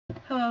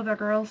Hello there,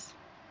 girls.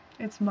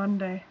 It's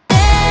Monday.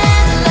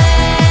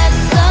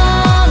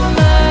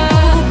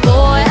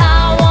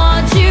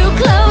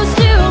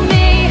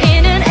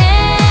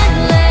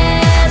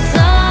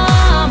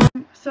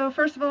 So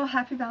first of all,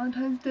 happy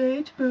Valentine's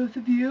Day to both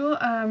of you.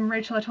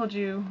 Rachel, I told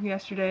you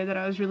yesterday that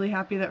I was really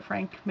happy that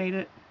Frank made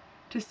it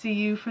to see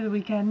you for the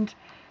weekend,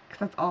 because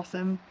that's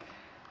awesome.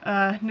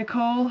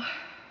 Nicole,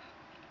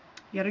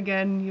 yet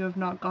again, you have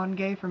not gone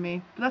gay for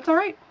me, but that's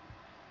alright.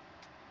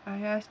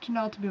 I asked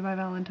Janelle to be my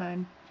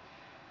Valentine.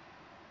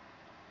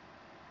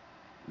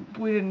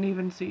 We didn't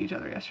even see each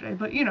other yesterday,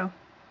 but you know,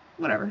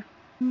 whatever.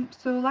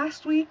 So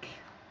last week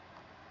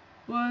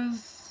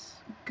was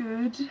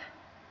good.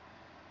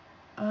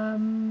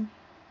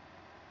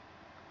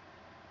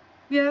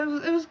 Yeah,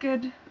 it was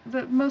good.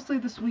 Mostly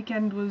this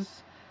weekend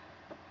was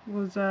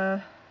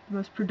the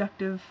most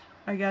productive,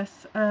 I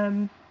guess.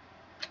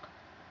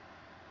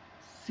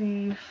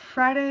 See,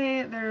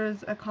 Friday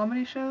there's a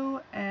comedy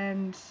show,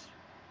 and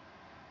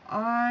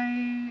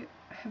I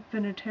have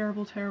been a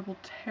terrible, terrible,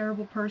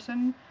 terrible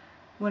person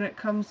when it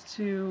comes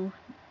to,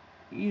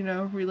 you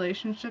know,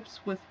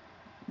 relationships with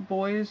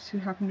boys who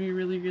happen to be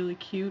really, really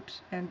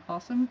cute and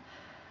awesome,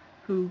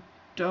 who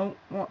don't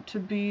want to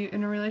be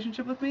in a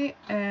relationship with me,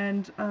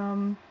 and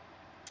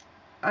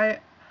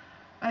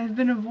I've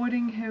been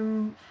avoiding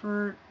him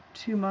for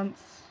 2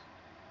 months,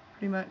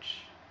 pretty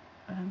much.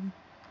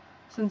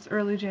 Since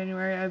early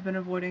January, I've been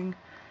avoiding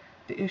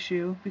the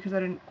issue because I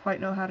didn't quite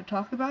know how to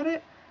talk about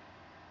it.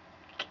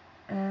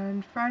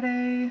 And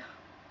Friday,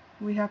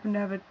 we happened to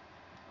have a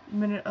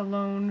minute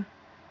alone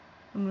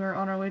when we were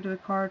on our way to the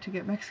car to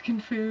get Mexican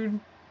food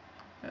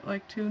at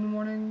like 2 in the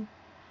morning.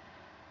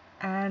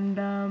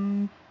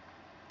 And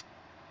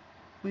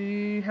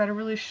we had a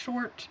really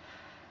short,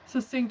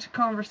 succinct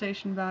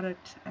conversation about it,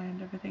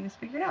 and everything is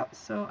figured out.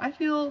 So I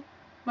feel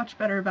much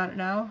better about it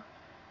now,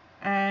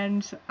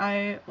 and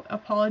I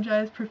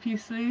apologized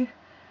profusely,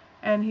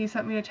 and he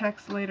sent me a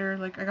text later,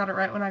 like, I got it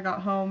right when I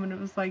got home, and it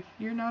was like,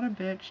 you're not a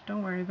bitch,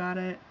 don't worry about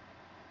it,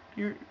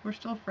 we're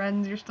still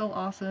friends, you're still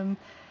awesome.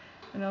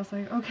 And I was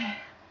like, okay,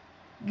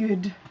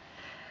 good.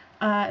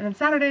 And then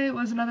Saturday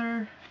was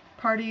another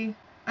party.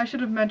 I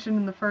should have mentioned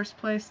in the first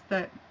place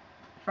that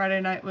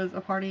Friday night was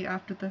a party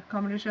after the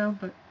comedy show,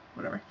 but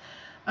whatever.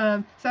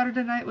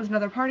 Saturday night was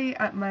another party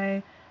at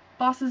my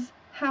boss's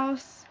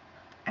house,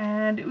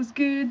 and it was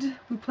good.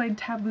 We played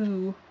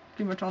Taboo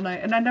pretty much all night,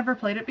 and I never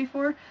played it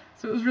before,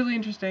 so it was really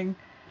interesting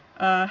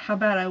how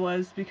bad I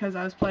was, because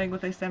I was playing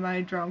with a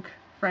semi-drunk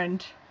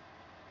friend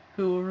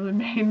who will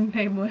remain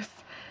nameless,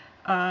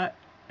 and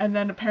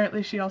then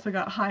apparently she also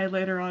got high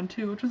later on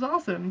too, which was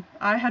awesome.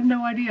 I had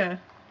no idea.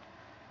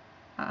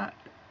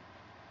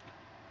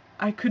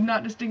 I could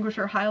not distinguish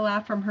her high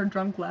laugh from her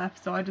drunk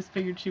laugh, so I just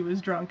figured she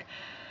was drunk.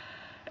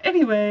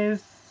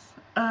 Anyways,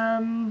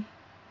 so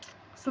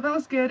that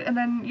was good. And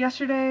then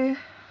yesterday,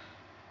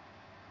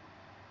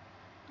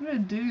 what did I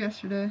do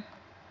yesterday?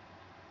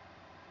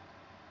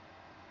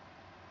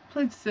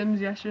 Played Sims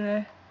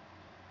yesterday.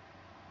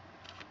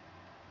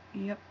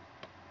 Yep.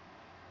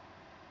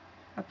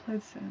 I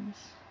played Sims.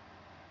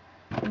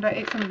 And I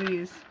ate some of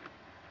these.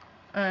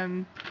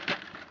 When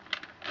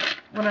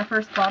I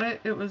first bought it,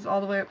 it was all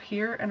the way up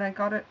here, and I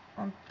got it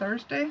on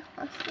Thursday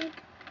last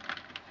week.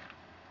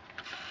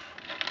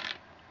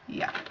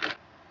 Yeah.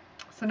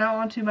 So now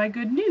on to my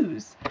good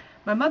news.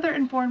 My mother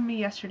informed me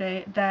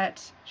yesterday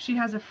that she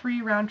has a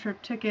free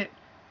round-trip ticket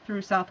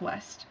through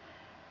Southwest.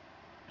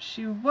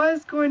 She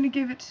was going to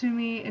give it to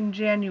me in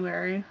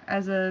January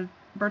as a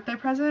birthday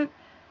present,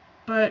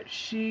 but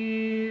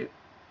she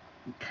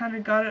kind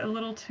of got it a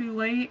little too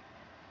late,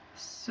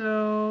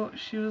 so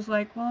she was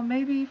like, well,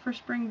 maybe for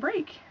spring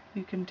break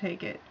you can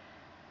take it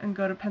and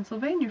go to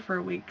Pennsylvania for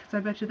a week, because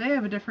I bet you they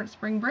have a different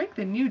spring break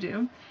than you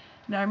do.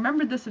 Now, I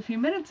remembered this a few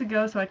minutes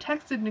ago, so I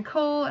texted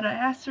Nicole and I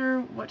asked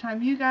her what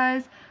time you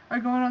guys are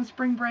going on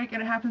spring break,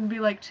 and it happened to be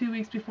like 2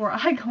 weeks before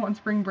I go on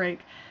spring break.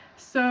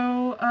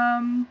 So,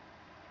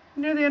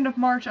 near the end of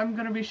March, I'm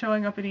going to be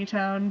showing up in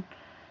E-Town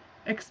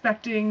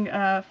expecting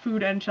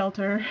food and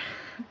shelter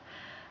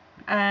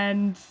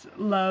and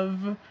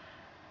love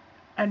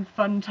and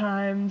fun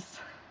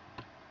times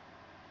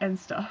and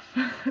stuff.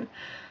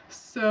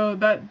 So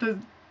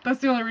that's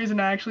the only reason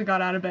I actually got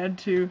out of bed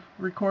to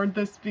record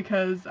this,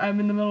 because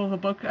I'm in the middle of a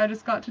book I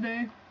just got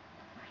today.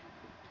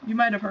 You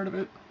might have heard of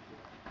it.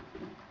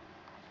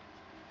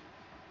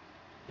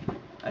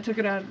 I took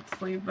it out of its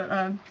sleeve,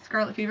 but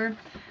Scarlet Fever.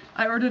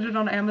 I ordered it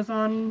on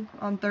Amazon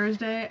on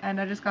Thursday,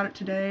 and I just got it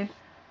today,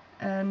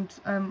 and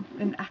I'm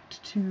in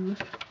Act 2,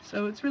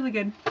 so it's really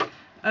good.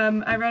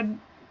 I read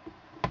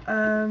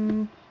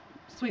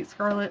Sweet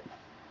Scarlet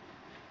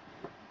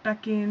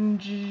back in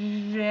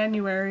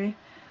January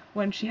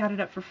when she had it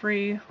up for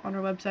free on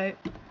her website.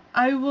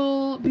 I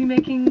will be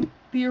making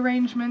the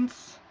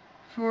arrangements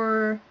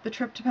for the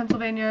trip to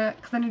Pennsylvania,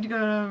 because I need to go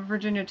to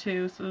Virginia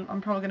too, so I'm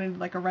probably gonna need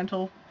like a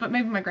rental, but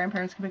maybe my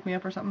grandparents can pick me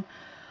up or something.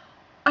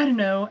 I don't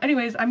know.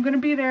 Anyways, I'm gonna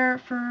be there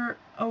for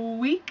a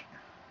week,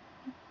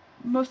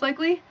 most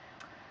likely.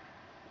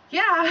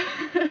 Yeah,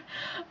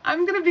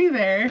 I'm gonna be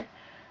there.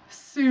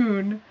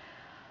 soon.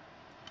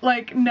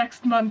 Like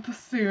next month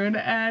soon,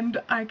 and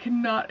I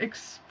cannot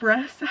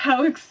express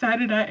how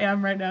excited I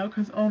am right now,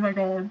 because oh my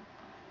god.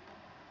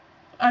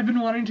 I've been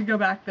wanting to go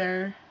back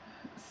there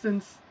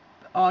since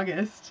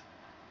August.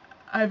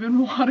 I've been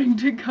wanting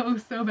to go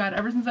so bad.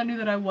 Ever since I knew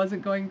that I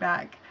wasn't going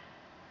back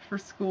for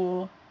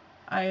school,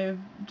 I've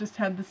just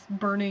had this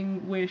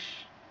burning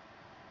wish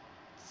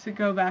to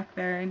go back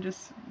there and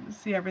just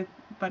see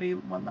everybody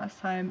one last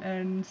time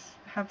and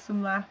have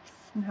some laughs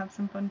and have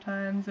some fun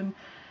times and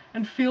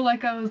feel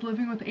like I was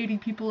living with 80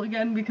 people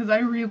again, because I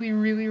really,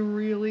 really,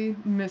 really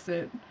miss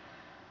it.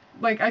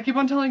 Like, I keep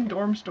on telling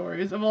dorm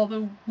stories of all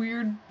the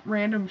weird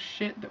random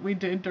shit that we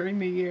did during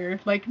the year,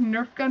 like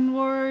Nerf gun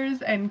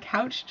wars and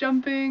couch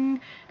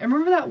jumping. And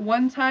remember that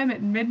one time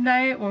at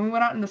midnight when we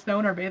went out in the snow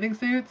in our bathing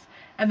suits,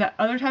 and that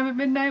other time at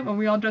midnight when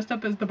we all dressed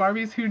up as the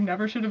Barbies who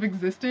never should have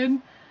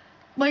existed?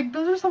 Like,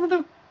 those are some of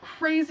the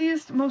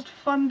craziest, most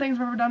fun things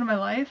I've ever done in my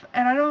life,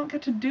 and I don't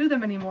get to do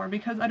them anymore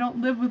because I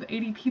don't live with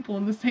 80 people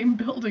in the same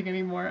building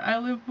anymore. I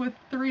live with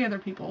 3 other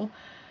people,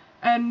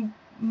 and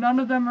none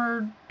of them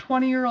are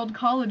 20-year-old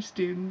college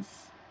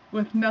students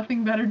with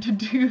nothing better to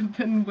do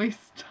than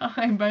waste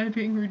time by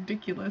being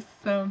ridiculous.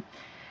 So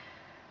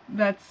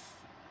that's,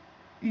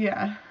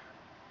 yeah.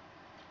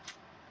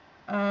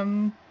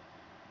 So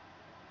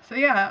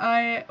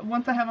yeah,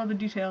 once I have all the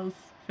details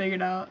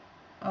figured out,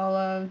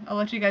 I'll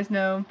let you guys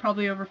know,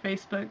 probably over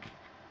Facebook.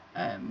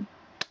 So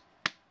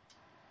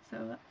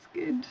that's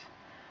good.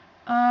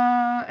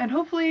 And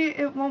hopefully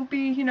it won't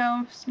be,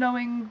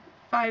 snowing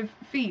 5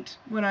 feet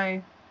when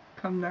I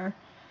come there.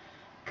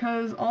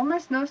 Because all my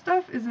snow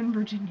stuff is in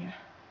Virginia.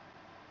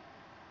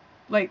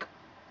 Like,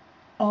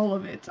 all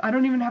of it. I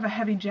don't even have a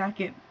heavy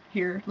jacket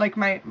here. Like,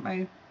 my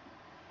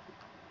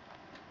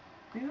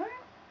do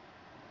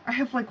I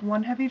have, like,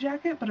 one heavy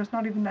jacket, but it's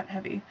not even that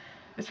heavy.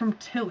 It's from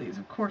Tilly's.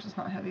 Of course it's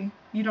not heavy.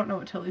 You don't know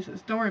what Tilly's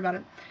is. Don't worry about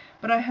it.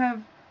 But I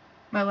have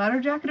my ladder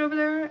jacket over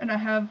there, and I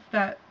have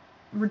that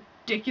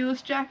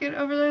ridiculous jacket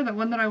over there, that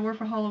one that I wore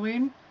for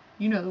Halloween.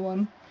 You know the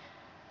one.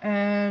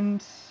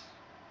 And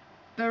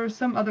there was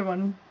some other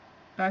one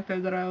back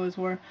there that I always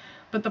wore.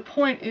 But the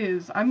point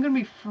is, I'm gonna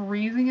be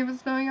freezing if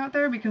it's snowing out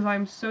there because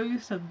I'm so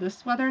used to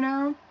this weather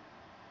now.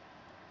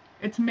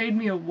 It's made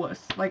me a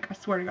wuss. Like, I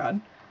swear to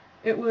God.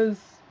 It was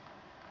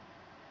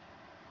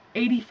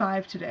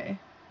 85 today.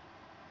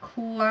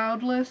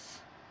 Cloudless,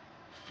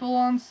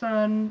 full-on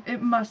sun.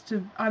 It must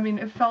have,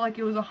 it felt like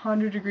it was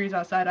 100 degrees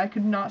outside. I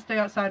could not stay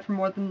outside for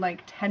more than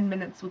like 10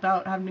 minutes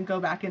without having to go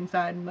back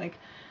inside and like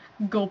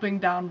gulping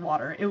down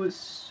water. It was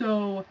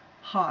so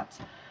hot.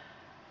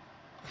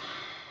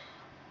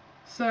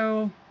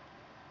 So,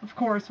 of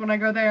course, when I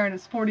go there and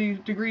it's 40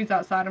 degrees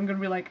outside, I'm gonna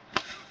be like,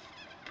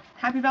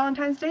 Happy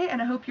Valentine's Day,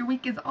 and I hope your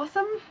week is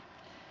awesome.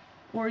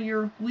 Or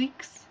your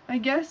weeks, I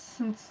guess,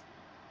 since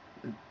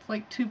it's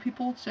like 2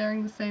 people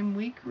sharing the same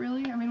week,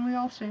 really. I mean, we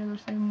all share the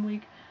same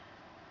week.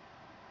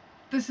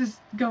 This is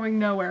going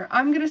nowhere.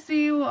 I'm gonna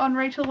see you on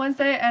Rachel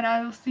Wednesday, and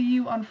I will see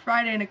you on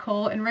Friday,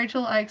 Nicole. And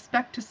Rachel, I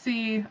expect to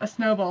see a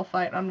snowball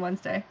fight on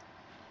Wednesday.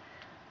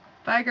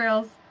 Bye,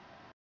 girls.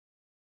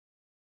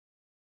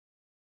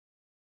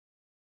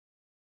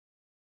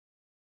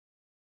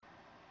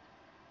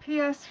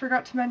 P.S.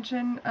 Forgot to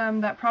mention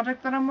that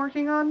project that I'm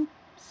working on.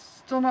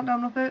 Still not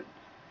done with it.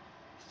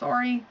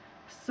 Sorry.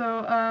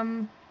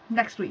 So,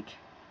 next week.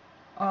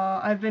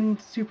 I've been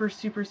super,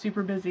 super,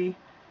 super busy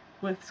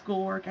with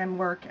schoolwork and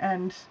work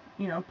and,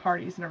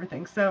 parties and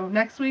everything. So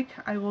next week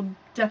I will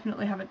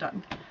definitely have it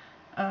done.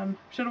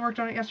 Should have worked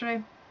on it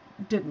yesterday.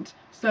 Didn't.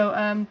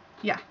 So,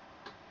 yeah.